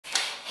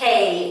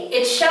Hey,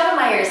 it's Shana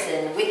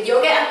Meyerson with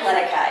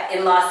YOGAthletica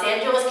in Los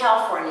Angeles,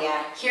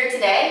 California, here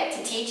today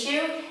to teach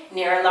you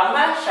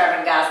Niralamba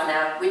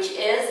Sarvangasana, which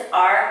is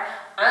our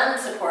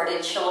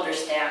unsupported shoulder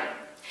stand.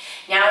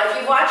 Now, if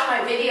you've watched my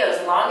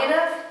videos long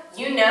enough,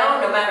 you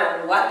know no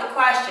matter what the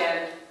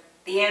question,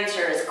 the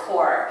answer is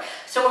core.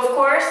 So of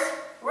course,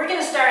 we're going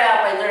to start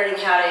out by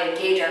learning how to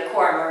engage our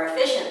core more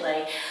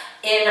efficiently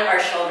in our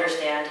shoulder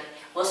stand.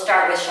 We'll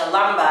start with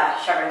Niralamba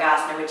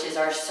Sarvangasana, which is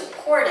our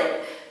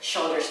supported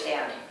shoulder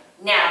stand.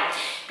 Now,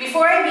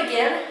 before I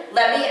begin,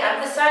 let me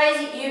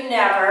emphasize you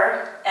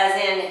never,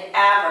 as in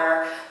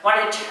ever,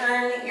 want to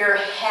turn your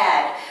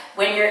head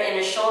when you're in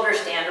a shoulder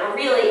stand, or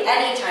really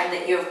any time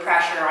that you have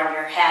pressure on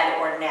your head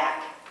or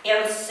neck.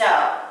 And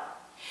so,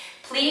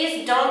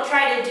 please don't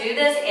try to do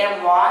this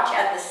and watch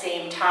at the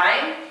same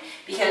time,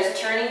 because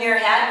turning your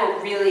head will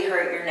really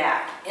hurt your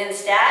neck.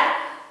 Instead,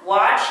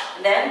 watch,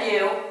 then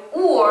do,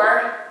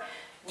 or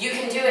you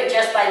can do it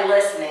just by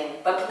listening,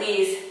 but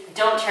please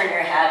don't turn your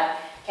head,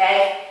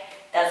 okay?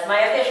 That's my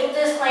official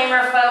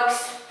disclaimer,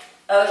 folks.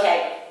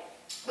 Okay,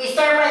 we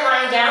start by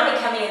lying down and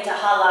coming into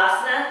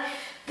Halasana,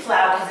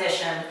 plow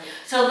position.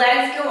 So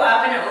legs go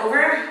up and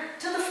over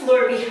to the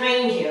floor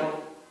behind you.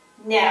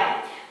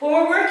 Now, when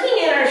we're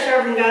working in our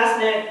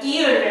Sarvangasana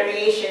either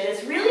variation,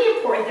 it's really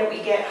important that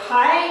we get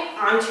high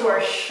onto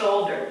our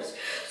shoulders.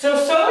 So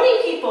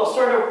many people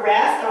sort of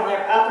rest on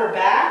their upper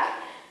back.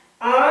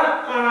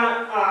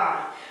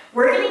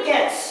 We're going to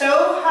get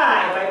so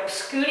high by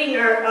scooting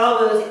our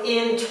elbows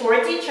in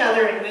towards each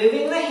other and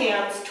moving the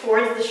hands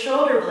towards the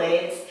shoulder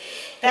blades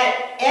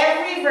that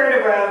every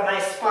vertebra of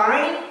my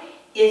spine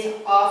is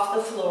off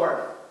the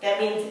floor. That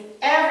means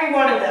every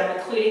one of them,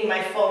 including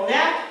my full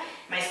neck,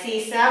 my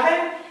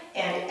C7,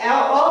 and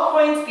all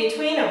points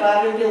between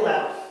above and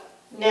below.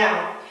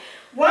 Now,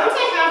 once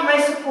I have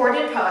my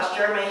supported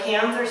posture, my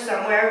hands are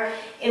somewhere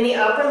in the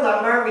upper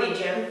lumbar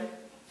region,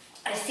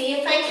 I see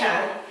if I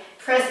can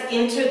press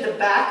into the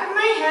back of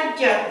my head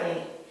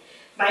gently,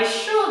 my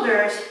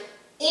shoulders,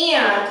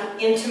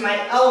 and into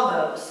my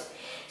elbows.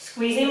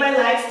 Squeezing my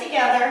legs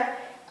together,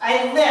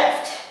 I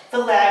lift the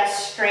legs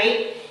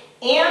straight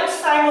and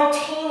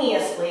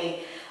simultaneously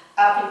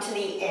up into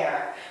the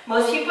air.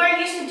 Most people are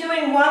used to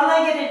doing one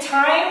leg at a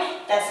time.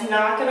 That's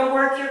not going to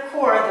work your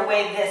core the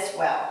way this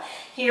well.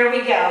 Here we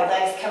go.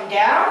 Legs come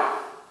down.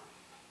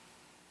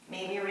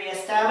 Maybe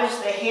reestablish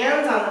the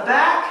hands on the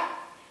back.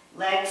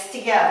 Legs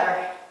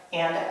together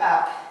and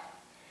up.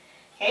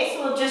 Okay,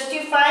 so we'll just do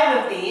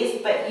 5 of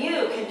these, but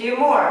you can do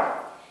more.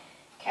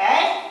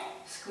 Okay,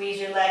 squeeze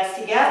your legs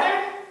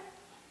together.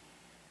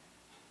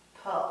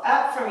 Pull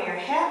up from your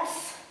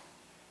hips.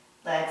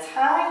 Legs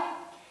high.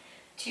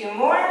 2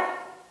 more.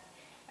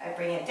 I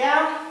bring it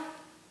down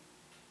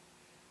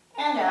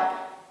and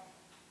up.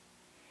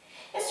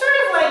 It's sort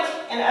of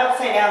like an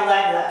upside down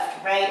leg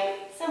lift, right?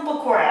 Simple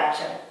core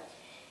action.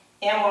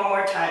 And one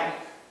more time.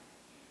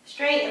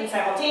 Straight and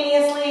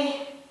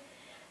simultaneously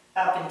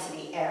up into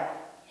the air.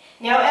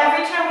 Now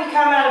every time we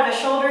come out of a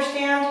shoulder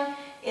stand,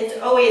 it's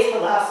always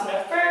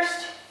Halasana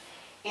first,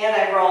 and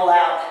I roll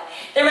out.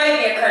 There might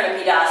be a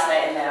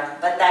Padmasana in there,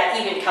 but that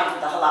even comes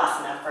with the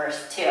Halasana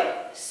first too.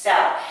 So,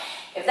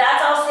 if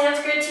that's all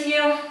Sanskrit to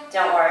you,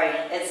 don't worry,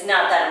 it's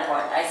not that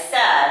important. I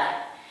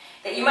said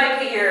that you might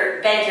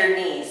bend your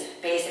knees,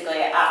 basically,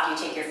 after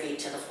you take your feet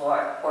to the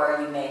floor, or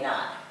you may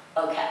not.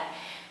 Okay,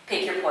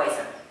 pick your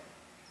poison.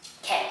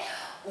 Okay,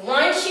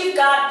 once you've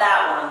got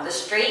that one, the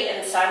straight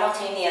and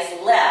simultaneous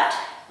lift,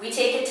 we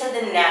take it to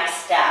the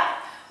next step,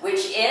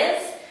 which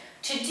is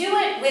to do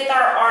it with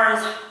our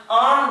arms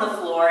on the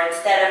floor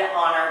instead of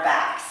on our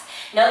backs.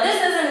 Now this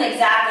isn't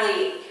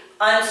exactly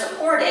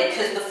unsupported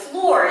because the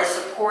floor is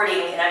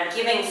supporting and I'm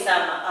giving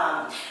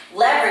some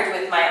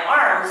leverage with my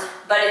arms,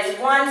 but it's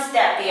one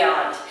step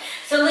beyond.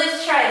 So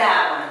let's try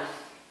that one.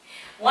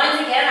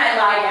 Once again, I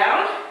lie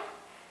down,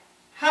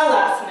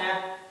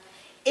 Halasana.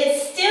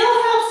 It still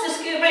helps to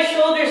scoot my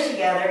shoulders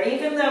together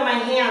even though my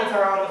hands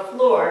are on the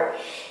floor.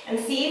 And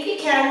see if you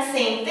can,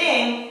 same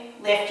thing,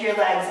 lift your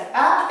legs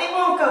up. They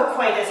won't go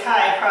quite as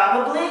high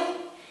probably,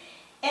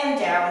 and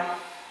down.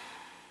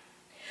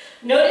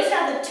 Notice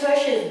how the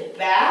tush is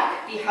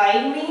back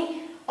behind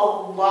me a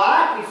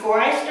lot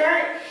before I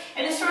start,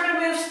 and it sort of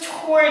moves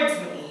towards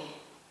me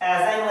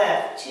as I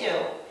lift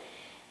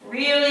too.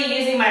 Really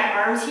using my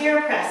arms here,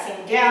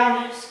 pressing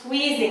down,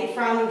 squeezing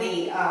from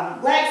the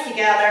legs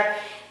together,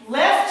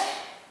 lift.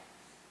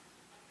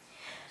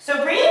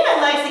 So bringing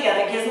my legs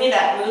together gives me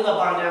that Mula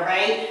Bandha,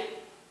 right?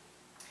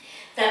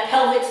 That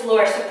pelvic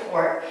floor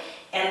support.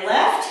 And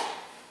lift,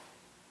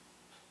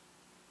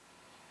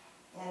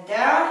 and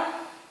down,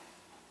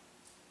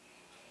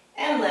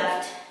 and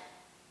lift,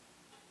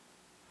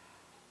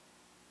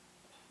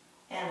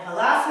 and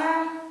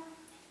Halasana,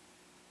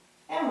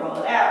 and roll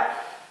it out.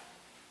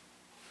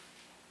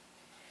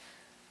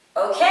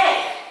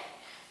 Okay,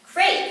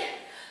 great.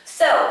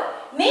 So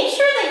make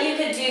sure that you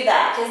can do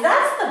that because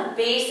that's the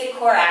basic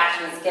core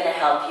action that's going to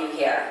help you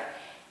here.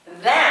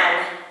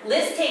 Then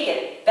let's take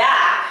it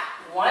back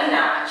 1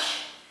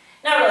 notch.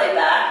 Not really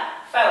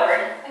back, forward.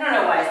 I don't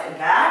know why I said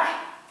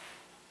back.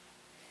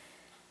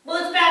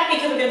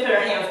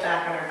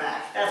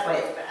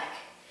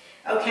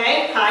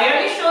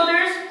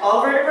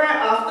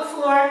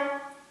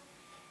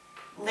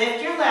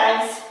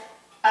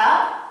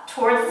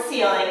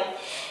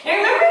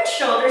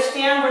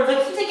 stand, we're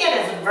looking to get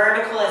as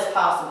vertical as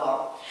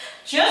possible.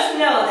 Just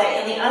know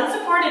that in the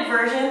unsupported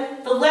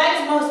version, the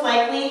legs most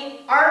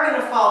likely are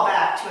going to fall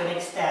back to an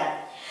extent.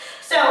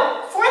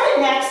 So for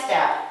the next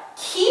step,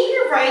 keep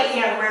your right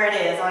hand where it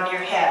is on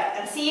your hip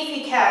and see if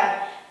you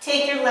can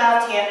take your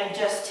left hand and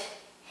just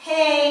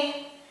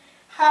hey,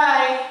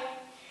 hi,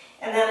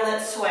 and then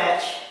let's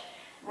switch.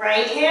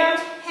 Right hand,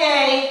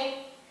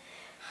 hey,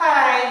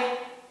 hi,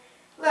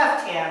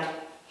 left hand,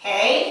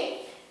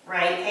 hey,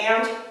 right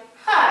hand,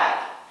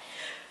 hi.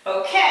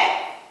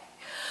 Okay,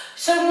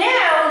 so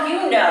now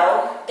you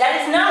know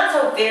that it's not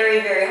so very,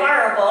 very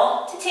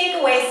horrible to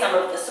take away some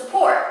of the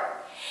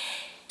support.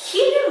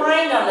 Keep in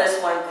mind on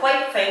this one,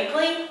 quite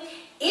frankly,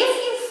 if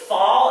you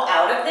fall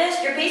out of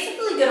this, you're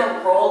basically going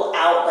to roll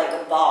out like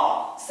a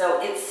ball.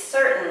 So it's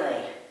certainly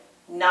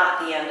not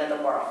the end of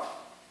the world.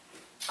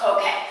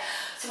 Okay,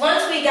 so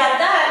once we got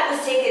that,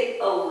 let's take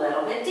it a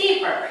little bit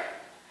deeper.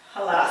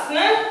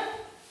 Halasana,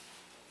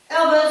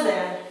 elbows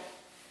in,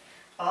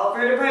 all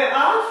vertebrae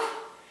off,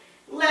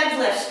 legs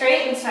lift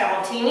straight and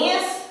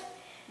simultaneous.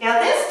 Now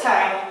this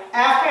time,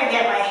 after I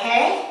get my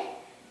hey,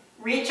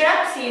 reach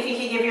up, see if you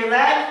can give your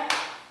leg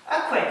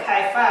a quick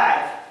high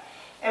five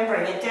and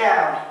bring it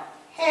down.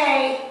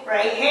 Hey,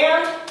 right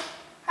hand,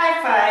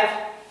 high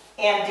five,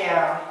 and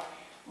down.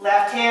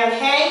 Left hand,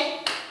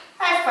 hey,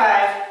 high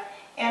five,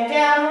 and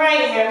down.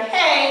 Right hand,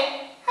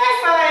 hey,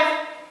 high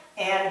five,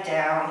 and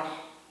down.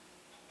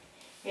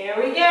 Here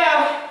we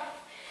go.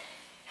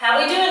 How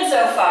we doing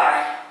so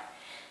far?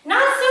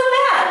 Not so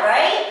bad,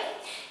 right?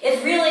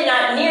 It's really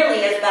not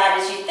nearly as bad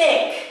as you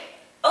think.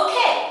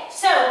 Okay,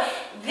 so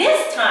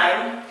this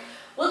time,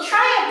 we'll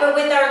try it, but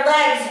with our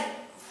legs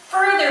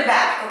further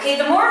back, okay?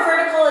 The more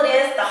vertical it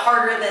is, the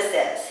harder this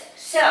is.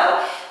 So,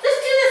 let's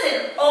do this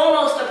in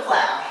almost a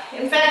plow.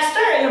 In fact,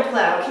 start in a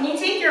plow. Can you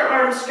take your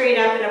arms straight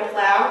up in a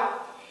plow?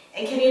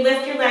 And can you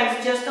lift your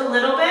legs just a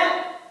little bit?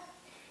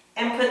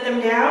 And put them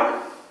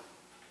down?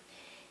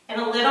 And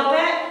a little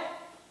bit?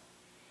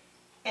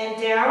 And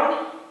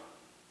down?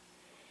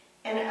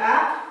 And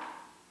up?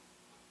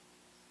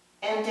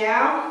 And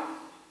down?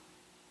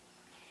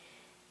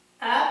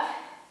 Up?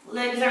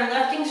 Legs are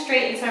lifting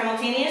straight and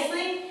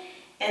simultaneously.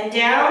 And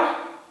down,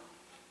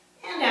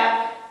 and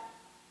up.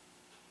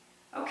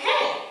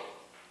 Okay.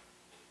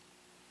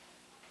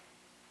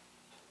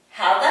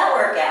 How'd that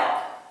work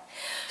out?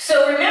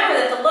 So remember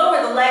that the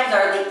lower the legs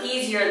are, the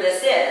easier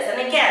this is.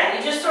 And again,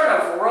 you just sort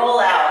of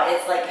roll out.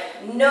 It's like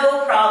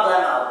no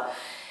problemo.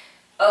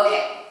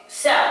 Okay,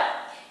 so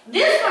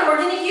this one we're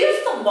going to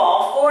use the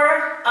wall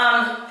for.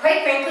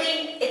 Quite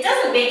frankly, it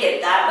doesn't make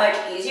it that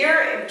much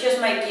easier. It just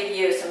might give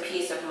you some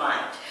peace of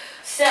mind.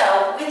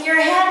 So with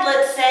your head,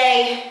 let's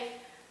say,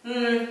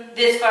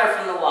 this far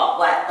from the wall.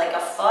 What, like a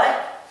foot?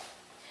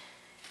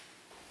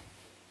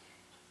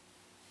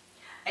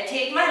 I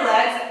take my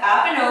legs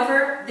up and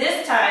over,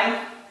 this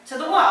time to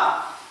the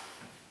wall.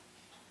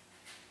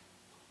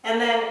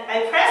 And then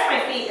I press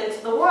my feet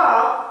into the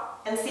wall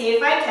and see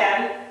if I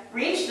can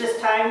reach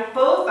this time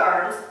both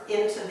arms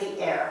into the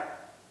air.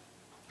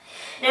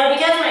 Now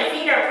because my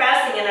feet are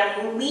pressing and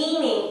I'm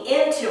leaning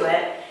into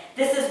it,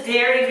 this is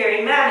very,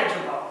 very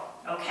manageable,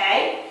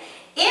 okay?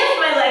 If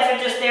my legs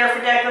are just there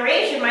for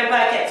decoration, my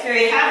butt gets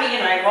very heavy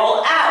and I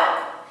roll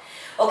out.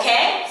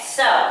 Okay,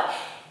 so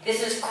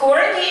this is core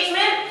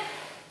engagement,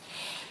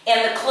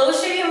 and the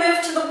closer you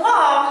move to the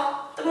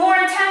wall, the more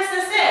intense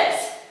this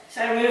is.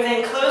 So I move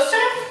in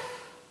closer,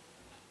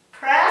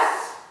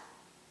 press,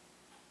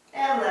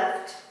 and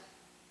lift.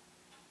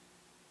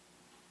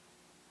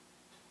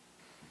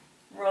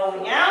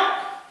 Rolling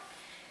out.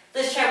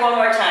 Let's try one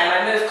more time.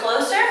 I move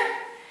closer.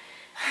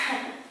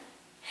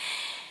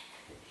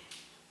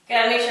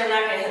 Gotta make sure I'm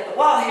not gonna hit the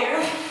wall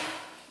here.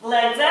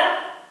 Legs up.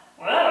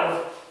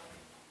 Whoa.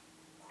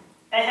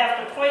 I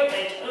have to point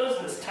my toes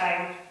this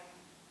time.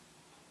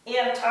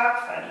 And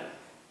talk funny.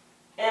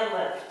 And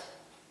lift.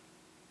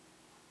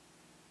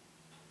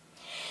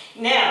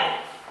 Now,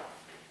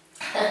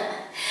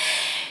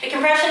 the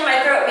compression in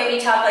my throat made me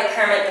talk like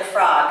Kermit the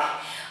Frog.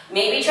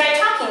 Maybe try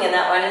talking in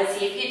that one and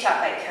see if you talk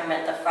like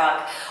Kermit the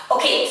Frog.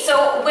 Okay,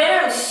 so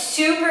when I'm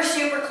super,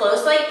 super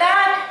close like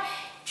that,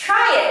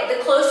 try it.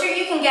 The closer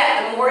you can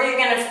get, the more you're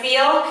going to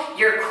feel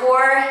your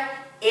core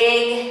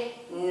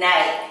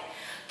ignite.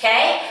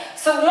 Okay?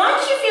 So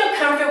once you feel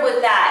comfortable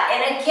with that,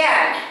 and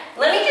again,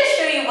 let me just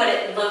show you what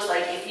it looks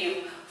like if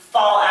you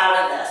fall out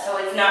of this, so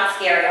it's not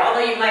scary,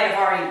 although you might have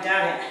already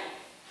done it.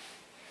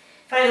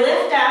 If I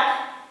lift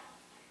up,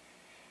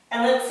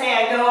 and let's say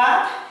I go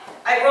up,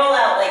 I roll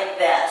out like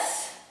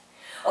this.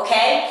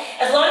 Okay?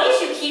 As long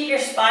as you keep your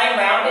spine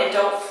round and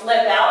don't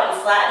flip out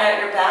and flatten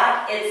out your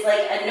back, it's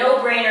like a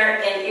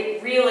no-brainer, and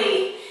it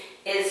really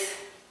is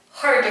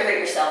hard to hurt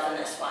yourself in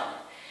this one.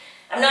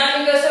 I'm not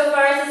going to go so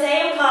far as to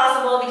say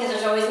impossible, because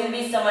there's always going to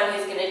be someone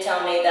who's going to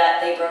tell me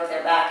that they broke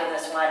their back in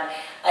this one.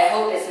 I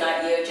hope it's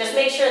not you. Just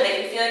make sure that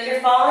if you feel like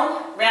you're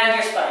falling, round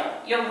your spine.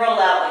 You'll roll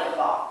out like a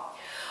ball.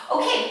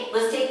 Okay,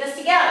 let's take this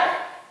together.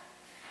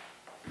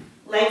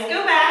 Legs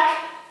go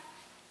back,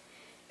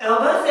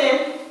 elbows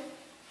in,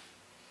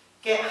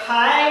 Get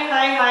high,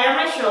 high, high on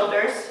my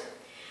shoulders.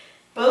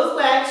 Both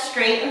legs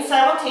straighten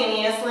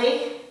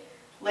simultaneously.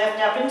 Lift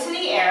up into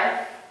the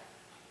air.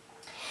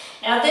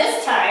 Now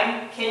this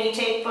time, can you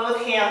take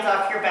both hands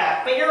off your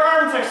back, but your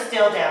arms are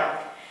still down,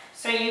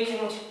 so you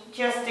can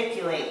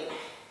gesticulate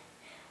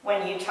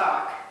when you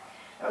talk.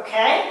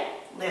 Okay?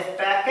 Lift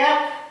back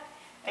up.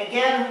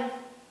 Again,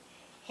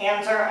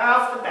 hands are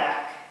off the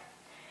back.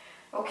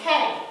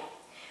 Okay,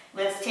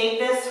 let's take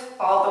this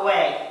all the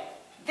way.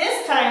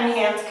 This time,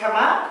 hands come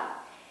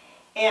up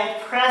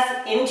and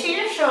press into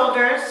your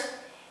shoulders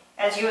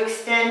as you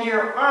extend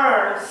your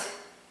arms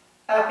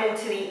up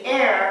into the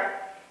air,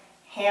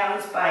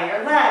 hands by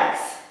your legs.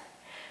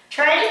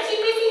 Try to keep,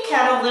 if you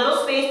can, a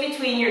little space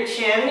between your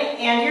chin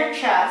and your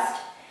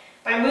chest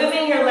by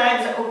moving your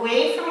legs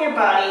away from your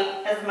body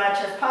as much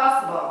as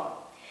possible.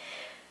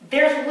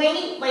 There's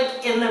weight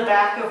like in the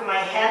back of my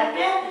head a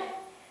bit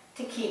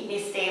to keep me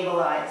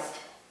stabilized.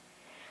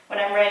 When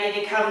I'm ready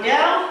to come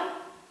down,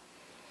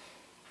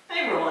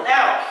 I roll it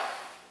out.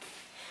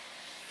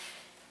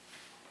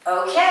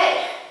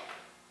 Okay,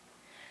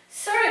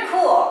 sort of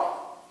cool.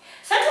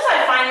 Sometimes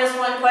I find this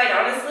one, quite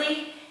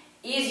honestly,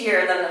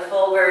 easier than the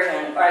full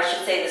version, or I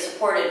should say the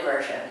supported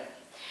version.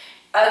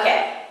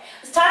 Okay,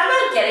 let's talk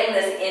about getting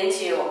this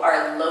into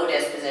our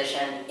lotus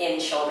position in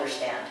shoulder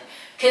stand.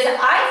 Because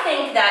I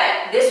think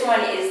that this one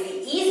is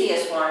the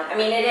easiest one, I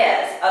mean it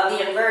is, of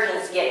the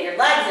inversions to get your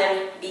legs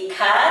in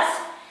because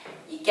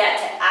you get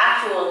to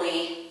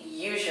actually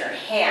use your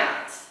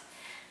hands.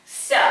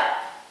 So,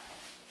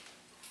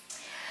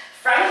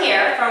 from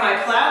here, from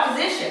my plow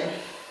position,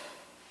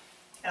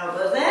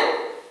 elbows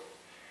in,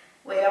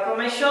 way up on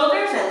my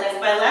shoulders, I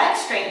lift my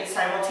legs, straighten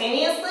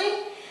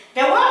simultaneously.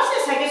 Now watch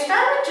this, I can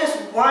start with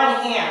just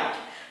one hand.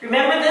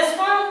 Remember this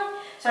one?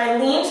 So I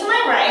lean to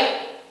my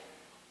right,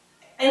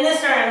 and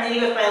this time I'm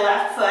leading with my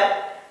left foot.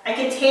 I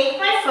can take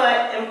my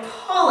foot and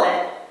pull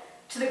it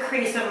to the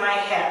crease of my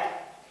hip.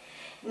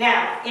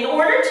 Now, in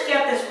order to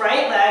get this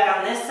right leg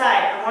on this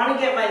side, I want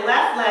to get my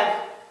left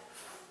leg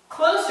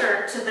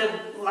closer to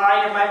the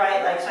line of my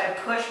right leg. So I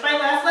push my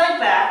left leg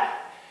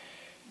back,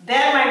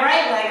 bend my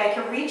right leg, I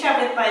can reach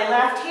up with my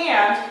left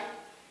hand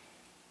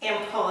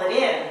and pull it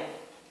in.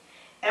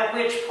 At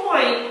which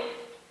point,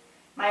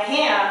 my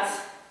hands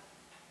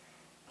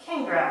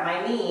can grab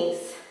my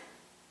knees.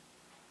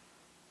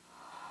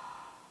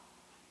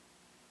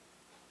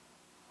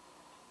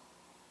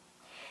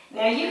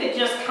 Now you could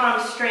just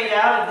come straight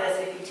out of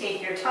this if you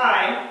take your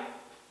time,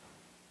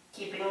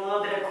 keeping a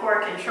little bit of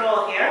core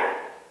control here.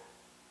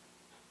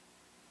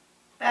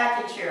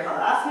 Back into your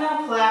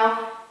halasana,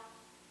 plow,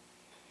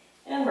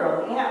 and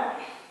rolling out.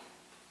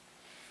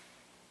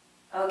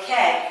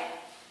 Okay.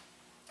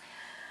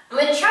 I'm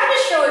going to try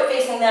to show it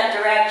facing that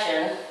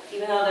direction,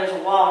 even though there's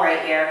a wall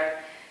right here.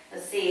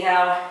 Let's see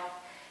how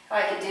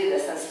I could do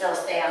this and still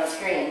stay on the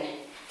screen.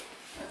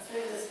 Let's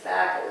move this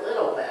back a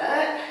little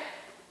bit.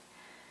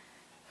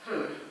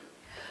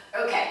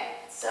 Okay,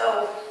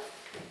 so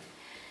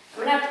I'm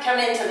going to have to come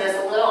into this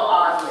a little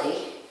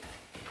oddly.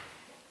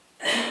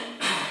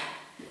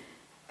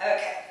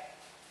 Okay.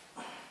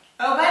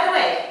 Oh, by the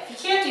way, if you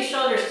can't do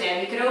shoulder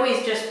stand, you could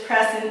always just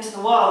press into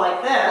the wall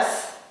like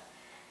this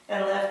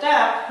and lift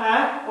up,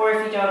 huh? Or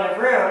if you don't have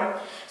room.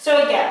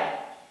 So again,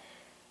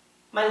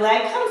 my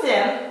leg comes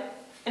in,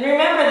 and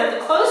remember that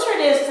the closer it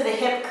is to the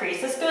hip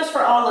crease, this goes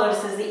for all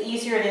lotuses, the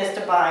easier it is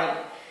to bind.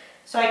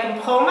 So I can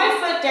pull my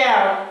foot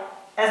down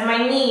as my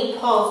knee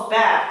pulls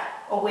back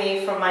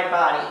away from my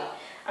body.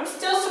 I'm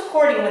still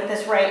supporting with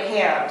this right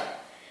hand.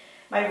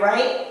 My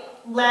right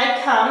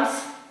leg comes,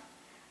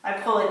 I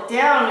pull it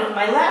down with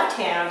my left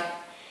hand,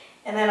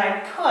 and then I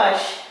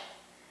push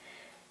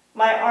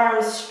my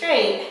arms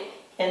straight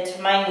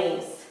into my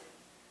knees.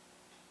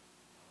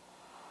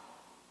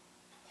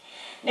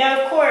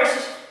 Now, of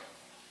course,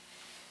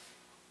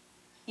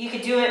 you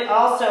could do it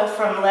also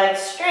from legs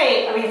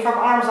straight, from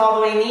arms all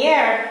the way in the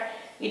air.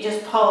 You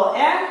just pull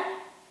in,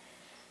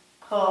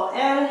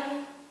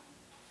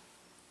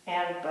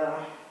 and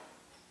boom.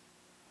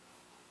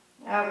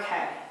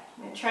 Okay,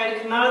 I'm going to try to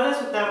come out of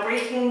this without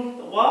breaking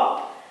the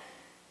wall.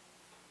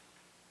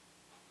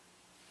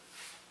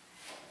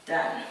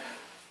 Done.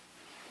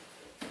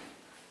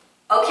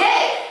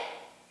 Okay,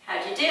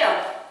 how'd you do?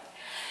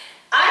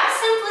 I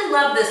simply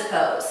love this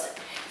pose.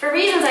 For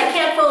reasons I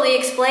can't fully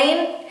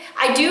explain,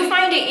 I do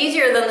find it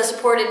easier than the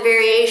supported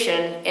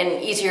variation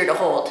and easier to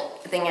hold.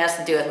 The thing has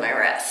to do with my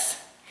wrists.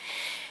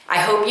 I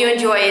hope you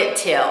enjoy it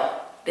too.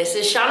 This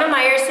is Shana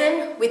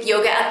Meyerson with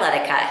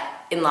YOGAthletica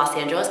in Los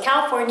Angeles,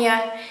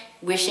 California,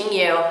 wishing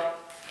you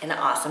an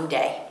awesome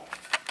day.